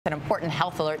An important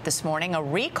health alert this morning, a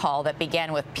recall that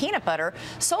began with peanut butter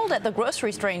sold at the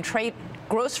grocery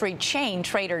chain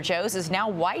Trader Joe's is now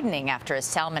widening after a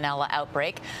Salmonella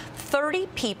outbreak. 30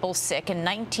 people sick in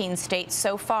 19 states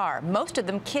so far, most of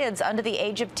them kids under the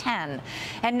age of 10.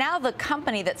 And now the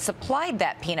company that supplied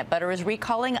that peanut butter is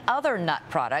recalling other nut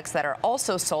products that are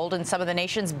also sold in some of the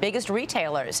nation's biggest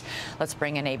retailers. Let's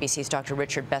bring in ABC's Dr.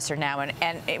 Richard Besser now.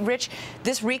 And Rich,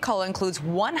 this recall includes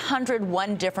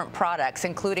 101 different products,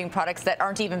 including products that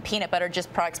aren't even peanut butter,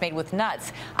 just products made with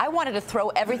nuts. I wanted to throw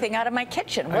everything out of my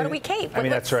kitchen. What do we keep?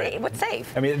 That's right. What's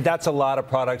safe? I mean, that's a lot of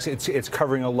products. It's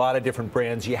covering a lot of different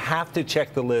brands. You have to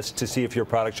check the list to see if your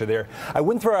products are there. I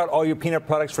wouldn't throw out all your peanut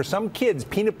products. For some kids,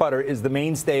 peanut butter is the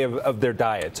mainstay of their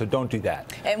diet, so don't do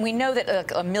that. And we know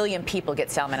that a million people get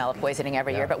salmonella poisoning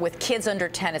every year, but with kids under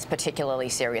 10, it's particularly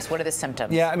serious. What are the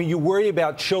symptoms? Yeah, I mean, you worry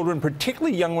about children,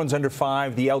 particularly young ones under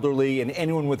 5, the elderly, and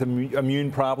anyone with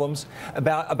immune problems.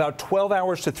 About 12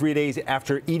 hours to 3 days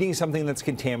after eating something that's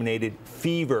contaminated,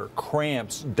 fever,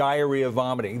 cramps, diarrhea,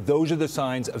 vomiting. Those are the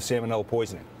signs of salmonella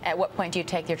poisoning. At what point do you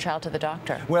take your child to the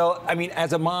doctor? Well, I mean,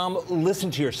 as a mom, listen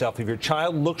to yourself. If your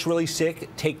child looks really sick,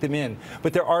 take them in.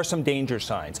 But there are some danger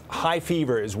signs. High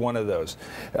fever is one of those.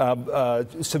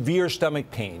 Severe stomach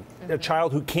pain. A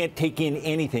child who can't take in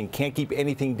anything, can't keep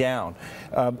anything down.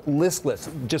 Listless,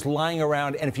 just lying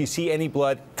around. And if you see any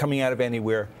blood coming out of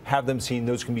anywhere, have them seen.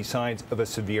 Those can be signs of a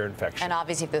severe infection. And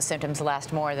obviously, if those symptoms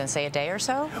last more than, say, a day or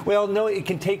so? Well, no, it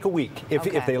can take a week.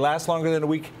 If they last longer than a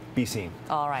week, be seen.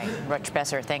 All right. Rich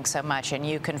Besser, thanks so much. And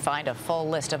you can find a full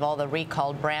list of all the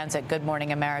recalled brands at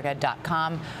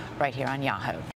goodmorningamerica.com right here on Yahoo.